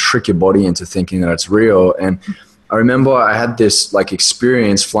powerful. You can trick your body into thinking that it's real. And I remember I had this like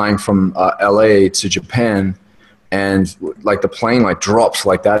experience flying from LA to Japan, and like the plane like dropped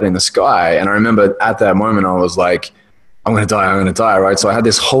like that in the sky. And I remember at that moment I was like, I'm going to die. Right. So I had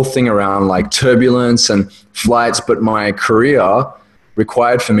this whole thing around like turbulence and flights, but my career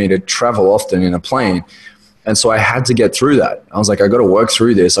required for me to travel often in a plane. And so I had to get through that. I was like, I got to work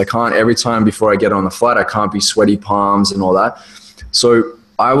through this. I can't, every time before I get on the flight, I can't be sweaty palms and all that. So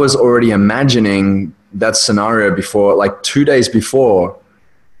I was already imagining that scenario before, like 2 days before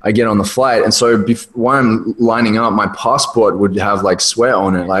I get on the flight. And so while I'm lining up, my passport would have like sweat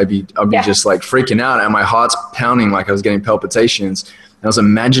on it. I'd be just like freaking out, and my heart's pounding like I was getting palpitations. And I was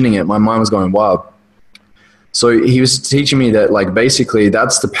imagining it. My mind was going wild. So he was teaching me that like basically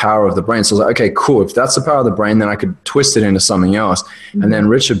that's the power of the brain. So I was like, okay, cool. If that's the power of the brain, then I could twist it into something else. Mm-hmm. And then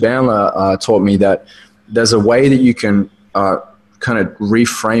Richard Bandler taught me that there's a way that you can kind of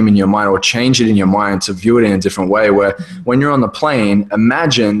reframe in your mind or change it in your mind to view it in a different way, where when you're on the plane,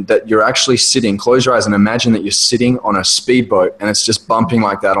 imagine that you're actually sitting, close your eyes and imagine that you're sitting on a speedboat and it's just bumping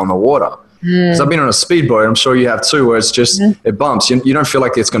like that on the water. Because I've been on a speedboat, I'm sure you have too, where it's just, it bumps. You don't feel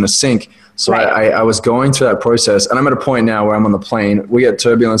like it's going to sink. So right. I was going through that process, and I'm at a point now where I'm on the plane. We get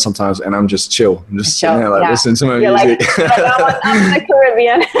turbulence sometimes, and I'm just chill. I'm just sitting there like listening to my music. I'm in the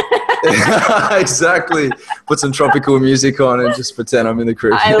Caribbean. Exactly. Put some tropical music on and just pretend I'm in the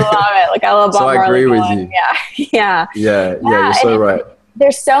Caribbean. I love it. Like I love Bob Marley. So I agree with you. Yeah. You're so right.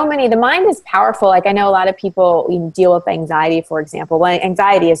 There's so many. The mind is powerful. Like I know a lot of people deal with anxiety, for example. Well,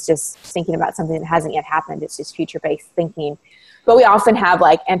 anxiety is just thinking about something that hasn't yet happened. It's just future-based thinking. But we often have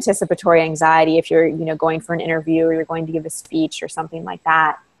like anticipatory anxiety if you're, going for an interview or you're going to give a speech or something like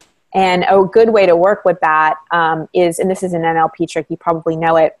that. And a good way to work with that is, and this is an NLP trick, you probably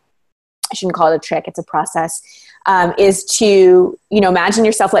know it. I shouldn't call it a trick. It's a process. Is to, imagine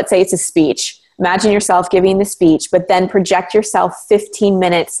yourself, let's say it's a speech. Imagine yourself giving the speech, but then project yourself 15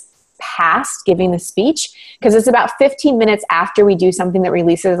 minutes past giving the speech, because it's about 15 minutes after we do something that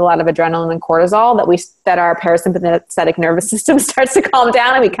releases a lot of adrenaline and cortisol that our parasympathetic nervous system starts to calm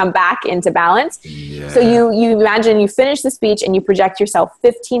down and we come back into balance. Yeah. So you imagine you finish the speech and you project yourself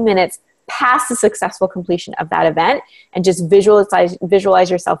 15 minutes past the successful completion of that event, and just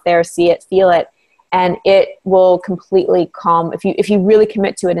visualize yourself there, see it, feel it, and it will completely calm. If you really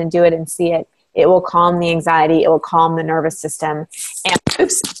commit to it and do it and see it, it will calm the anxiety. It will calm the nervous system. And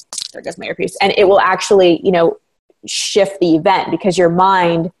oops, there goes my earpiece. And it will actually, shift the event, because your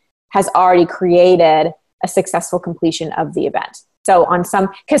mind has already created a successful completion of the event. So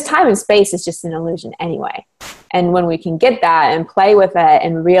because time and space is just an illusion anyway. And when we can get that and play with it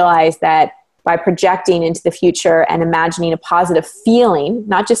and realize that by projecting into the future and imagining a positive feeling,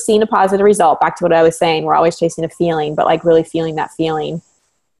 not just seeing a positive result, back to what I was saying, we're always chasing a feeling, but like really feeling that feeling.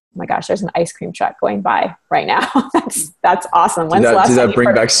 Oh my gosh, there's an ice cream truck going by right now. That's awesome. Did that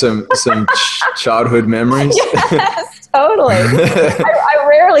bring back some childhood memories? Yes, totally. I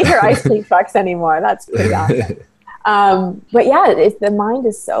rarely hear ice cream trucks anymore. That's pretty awesome. But yeah, the mind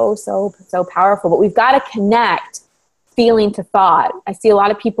is so powerful, but we've got to connect feeling to thought. I see a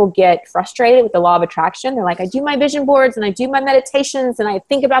lot of people get frustrated with the law of attraction. They're like, I do my vision boards and I do my meditations and I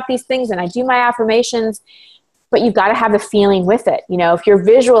think about these things and I do my affirmations, but you've got to have the feeling with it. You know, if you're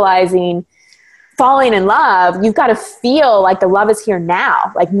visualizing falling in love, you've got to feel like the love is here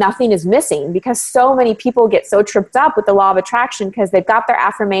now, like nothing is missing, because so many people get so tripped up with the law of attraction because they've got their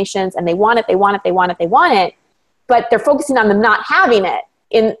affirmations and they want it, they want it, they want it, they want it, but they're focusing on them not having it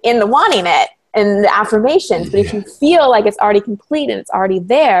in the wanting it and the affirmations. But if you feel like it's already complete and it's already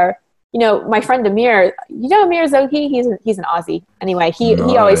there, you know, my friend Amir, you know Amir Zoki, he's an Aussie. Anyway, he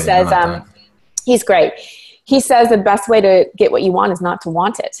always says, he's great. He says the best way to get what you want is not to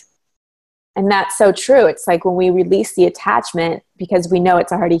want it. And that's so true. It's like when we release the attachment because we know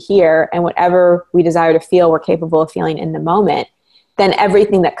it's already here, and whatever we desire to feel, we're capable of feeling in the moment, then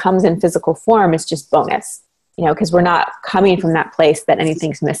everything that comes in physical form is just bonus, you know, because we're not coming from that place that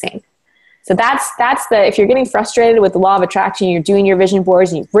anything's missing. So that's if you're getting frustrated with the law of attraction, you're doing your vision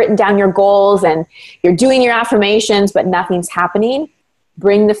boards and you've written down your goals and you're doing your affirmations, but nothing's happening,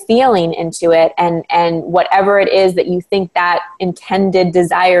 bring the feeling into it, and whatever it is that you think that intended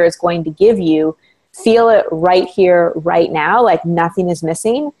desire is going to give you, feel it right here, right now, like nothing is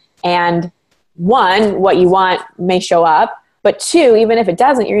missing. And one, what you want may show up, but two, even if it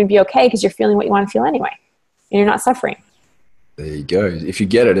doesn't, you're going to be okay because you're feeling what you want to feel anyway, and you're not suffering. There you go. If you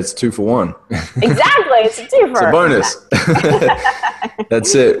get it, it's 2 for 1. Exactly. It's a 2 for. It's a bonus.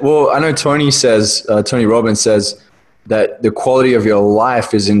 That's it. Well, I know Tony Robbins says that the quality of your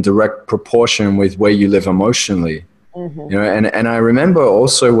life is in direct proportion with where you live emotionally. Mm-hmm. You know, and I remember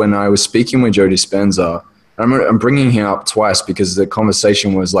also when I was speaking with Joe Dispenza, I'm bringing him up twice because the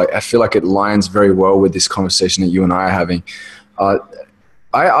conversation was like, I feel like it lines very well with this conversation that you and I are having.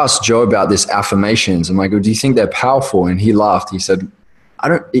 I asked Joe about this affirmations. I'm like, do you think they're powerful? And he laughed. He said,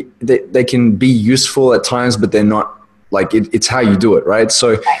 they can be useful at times, but they're not, like, it's how you do it, right?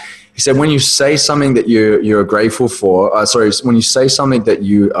 So he said, when you say something that you're grateful for, when you say something that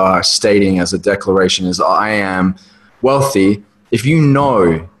you are stating as a declaration is, I am wealthy, if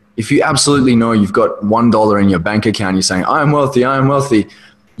you absolutely know you've got $1 in your bank account, you're saying, I am wealthy,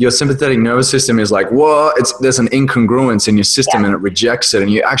 your sympathetic nervous system is like, whoa, there's an incongruence in your system and it rejects it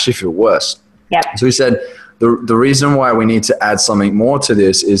and you actually feel worse. Yep. So he said, the reason why we need to add something more to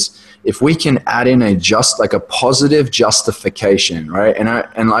this is if we can add in a positive justification, right? And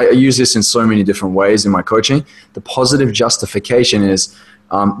I use this in so many different ways in my coaching. The positive justification is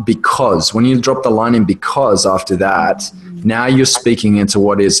because. When you drop the line in because after that, now you're speaking into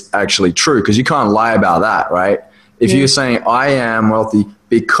what is actually true, because you can't lie about that, right? If you're saying, I am wealthy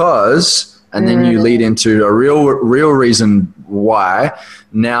because, and then you lead into a real reason why,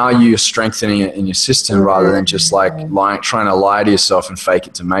 now you're strengthening it in your system rather than just like trying to lie to yourself and fake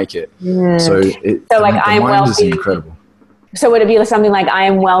it to make it. So I am wealthy. Is incredible. So would it be something like, I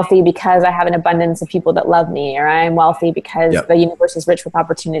am wealthy because I have an abundance of people that love me, or I am wealthy because the universe is rich with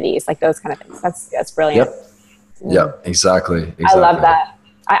opportunities, like those kind of things. That's brilliant. Yep, exactly. I love that.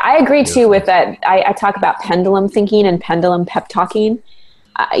 I agree too with that. I talk about pendulum thinking and pendulum pep talking.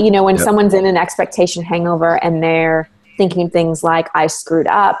 When someone's in an expectation hangover and they're thinking things like, I screwed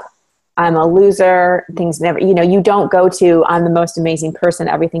up, I'm a loser, things never, you don't go to, I'm the most amazing person,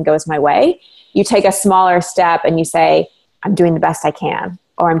 everything goes my way. You take a smaller step and you say, I'm doing the best I can,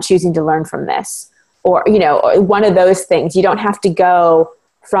 or I'm choosing to learn from this, or, one of those things. You don't have to go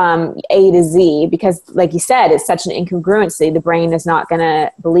from A to Z because, like you said, it's such an incongruency. The brain is not going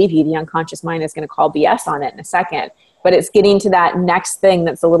to believe you. The unconscious mind is going to call BS on it in a second. But it's getting to that next thing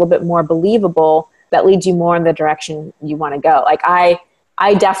that's a little bit more believable that leads you more in the direction you want to go. Like I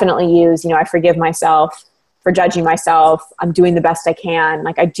definitely use, I forgive myself for judging myself. I'm doing the best I can.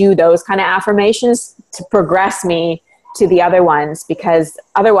 Like I do those kind of affirmations to progress me to the other ones, because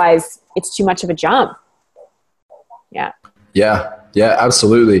otherwise it's too much of a jump. Yeah,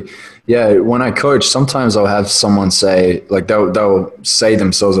 absolutely. Yeah, when I coach, sometimes I'll have someone say, like they'll say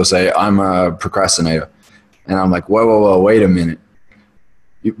themselves, they'll say, I'm a procrastinator. And I'm like, whoa, wait a minute.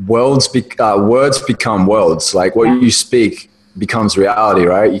 Words become worlds. Like what you speak becomes reality,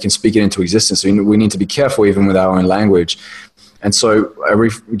 right? You can speak it into existence. So we need to be careful even with our own language. And so we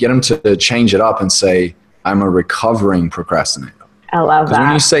get them to change it up and say, I'm a recovering procrastinator. I love that.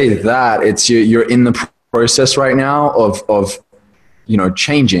 When you say that, it's you're in the process right now of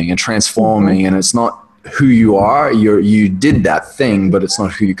changing and transforming, and it's not who you are. You did that thing, but it's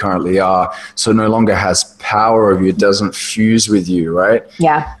not who you currently are. So it no longer has power over you. It doesn't fuse with you, right?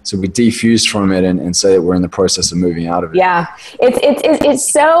 Yeah. So we defuse from it and say that we're in the process of moving out of it. Yeah.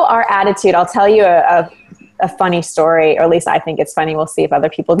 It's so our attitude. I'll tell you a funny story, or at least I think it's funny. We'll see if other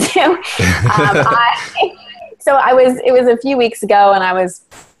people do. it was a few weeks ago, and I was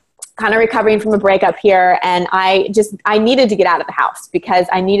kind of recovering from a breakup here, and I needed to get out of the house because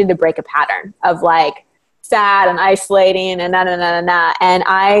I needed to break a pattern of like sad and isolating and and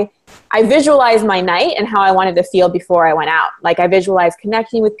I visualized my night and how I wanted to feel before I went out. Like I visualized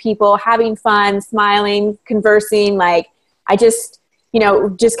connecting with people, having fun, smiling, conversing. Like I just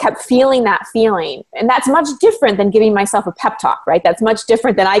kept feeling that feeling. And that's much different than giving myself a pep talk, right? That's much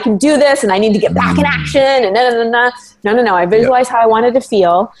different than I can do this and I need to get back in action and No. I visualized how I wanted to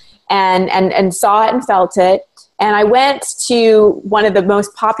feel and saw it and felt it. And I went to one of the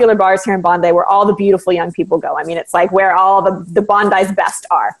most popular bars here in Bondi where all the beautiful young people go. I mean, it's like where all the Bondi's best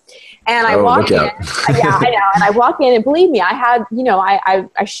are. And I walk in. Yeah, I know. And I walk in, and believe me, I had,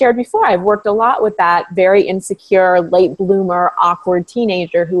 I shared before, I've worked a lot with that very insecure, late bloomer, awkward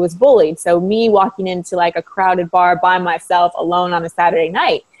teenager who was bullied. So me walking into like a crowded bar by myself alone on a Saturday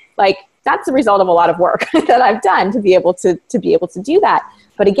night, like that's the result of a lot of work that I've done to be able to do that.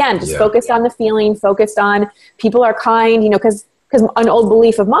 But again, just focused on the feeling, focused on people are kind, because an old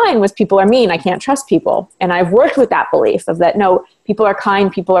belief of mine was people are mean, I can't trust people. And I've worked with that belief of that, no, people are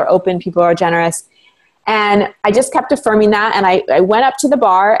kind, people are open, people are generous. And I just kept affirming that. And I went up to the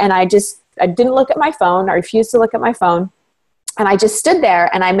bar and I didn't look at my phone. I refused to look at my phone. And I just stood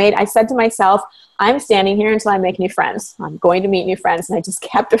there and I said to myself, I'm standing here until I make new friends. I'm going to meet new friends. And I just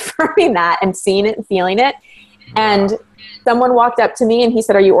kept affirming that and seeing it and feeling it. And someone walked up to me and he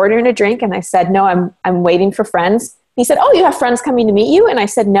said, are you ordering a drink? And I said, no, I'm waiting for friends. He said, oh, you have friends coming to meet you? And I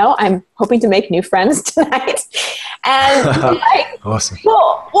said, no, I'm hoping to make new friends tonight. And he's like, awesome.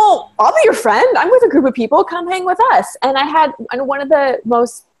 Well, I'll be your friend. I'm with a group of people. Come hang with us. And I had one of the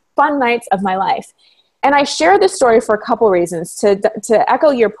most fun nights of my life. And I share this story for a couple reasons to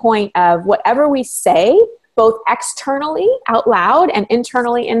echo your point of whatever we say, both externally out loud and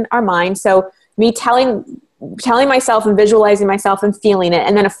internally in our mind. So me telling myself and visualizing myself and feeling it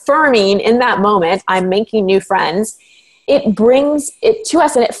and then affirming in that moment, I'm making new friends. It brings it to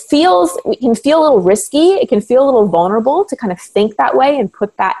us and we can feel a little risky. It can feel a little vulnerable to kind of think that way and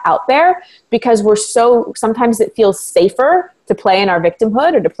put that out there because sometimes it feels safer to play in our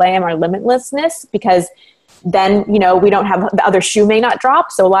victimhood or to play in our limitlessness because then, we don't have the other shoe may not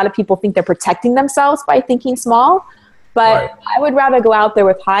drop. So a lot of people think they're protecting themselves by thinking small. But right. I would rather go out there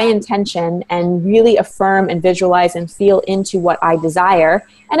with high intention and really affirm and visualize and feel into what I desire.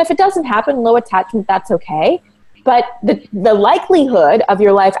 And if it doesn't happen, low attachment, that's okay. But the likelihood of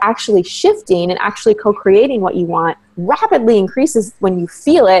your life actually shifting and actually co-creating what you want rapidly increases when you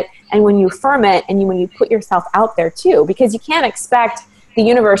feel it and when you affirm it and when you put yourself out there too. Because you can't expect the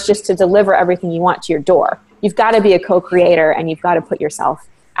universe just to deliver everything you want to your door. You've got to be a co-creator and you've got to put yourself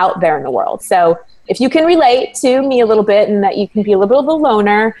out there in the world. So if you can relate to me a little bit and that you can be a little bit of a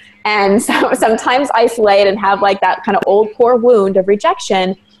loner and so sometimes isolate and have like that kind of old core wound of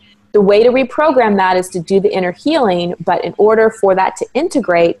rejection, the way to reprogram that is to do the inner healing. But in order for that to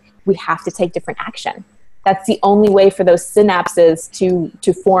integrate, we have to take different action. That's the only way for those synapses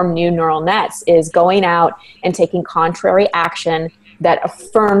to form new neural nets is going out and taking contrary action that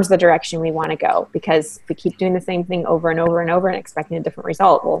affirms the direction we want to go. Because if we keep doing the same thing over and over and over and expecting a different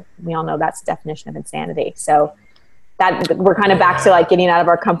result, well, we all know that's the definition of insanity. So that we're kind of back to like getting out of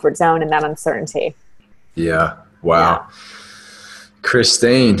our comfort zone and that uncertainty. Yeah. Wow. Yeah.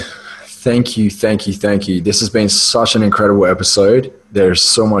 Christine, thank you. This has been such an incredible episode. There's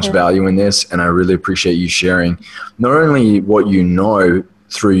so much value in this, and I really appreciate you sharing not only what you know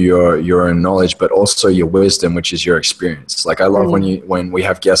through your own knowledge, but also your wisdom, which is your experience. Like I love when we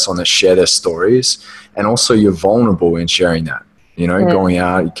have guests on that share their stories, and also you're vulnerable in sharing that. Going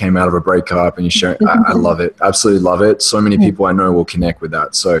out, you came out of a breakup and you share. I love it. Absolutely love it. So many people I know will connect with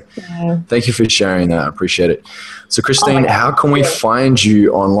that. So thank you for sharing that. I appreciate it. So Christine, how can we find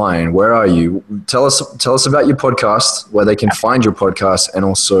you online? Where are you? Tell us about your podcast, where they can find your podcast, and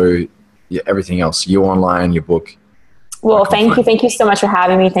also everything else, you online, your book. Well, thank you so much for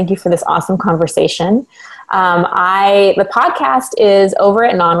having me. Thank you for this awesome conversation. The podcast is Over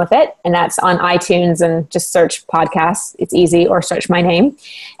It and On With It, and that's on iTunes, and just search podcasts. It's easy, or search my name.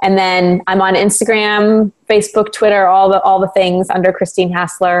 And then I'm on Instagram, Facebook, Twitter, all the things under Christine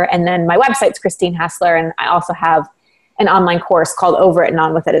Hassler. And then my website's Christine Hassler. And I also have an online course called Over It and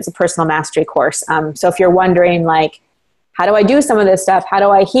On With It. It's a personal mastery course. So if you're wondering like, how do I do some of this stuff? How do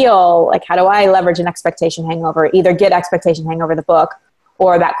I heal? Like, how do I leverage an expectation hangover? Either get Expectation Hangover, the book,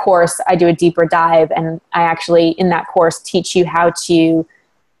 or that course, I do a deeper dive. And I actually, in that course, teach you how to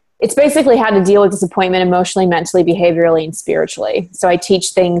it's basically how to deal with disappointment emotionally, mentally, behaviorally, and spiritually. So I teach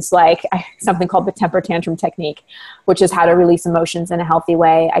things like something called the temper tantrum technique, which is how to release emotions in a healthy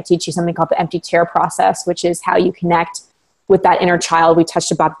way. I teach you something called the empty chair process, which is how you connect with that inner child. We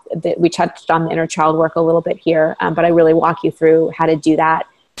touched on the inner child work a little bit here, but I really walk you through how to do that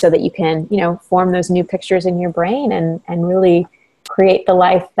so that you can, form those new pictures in your brain and really create the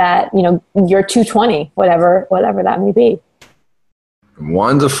life that, you're 220, whatever that may be.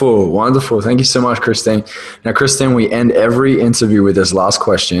 Wonderful. Wonderful. Thank you so much, Christine. Now, Christine, we end every interview with this last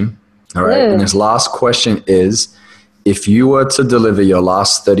question. All right. And this last question is, if you were to deliver your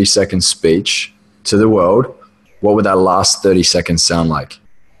last 30-second speech to the world, what would that last 30 seconds sound like?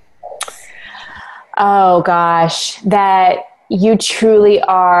 Oh, gosh, that you truly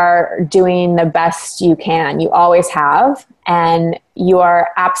are doing the best you can. You always have. And you are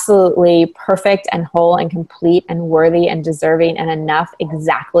absolutely perfect and whole and complete and worthy and deserving and enough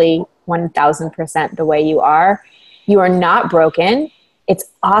exactly 1000% the way you are. You are not broken. It's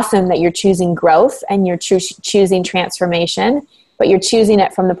awesome that you're choosing growth and you're choosing transformation, but you're choosing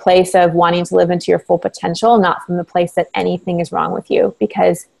it from the place of wanting to live into your full potential, not from the place that anything is wrong with you,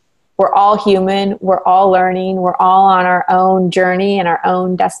 because we're all human, we're all learning, we're all on our own journey and our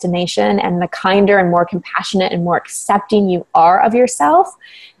own destination. And the kinder and more compassionate and more accepting you are of yourself,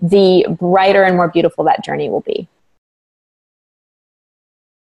 the brighter and more beautiful that journey will be.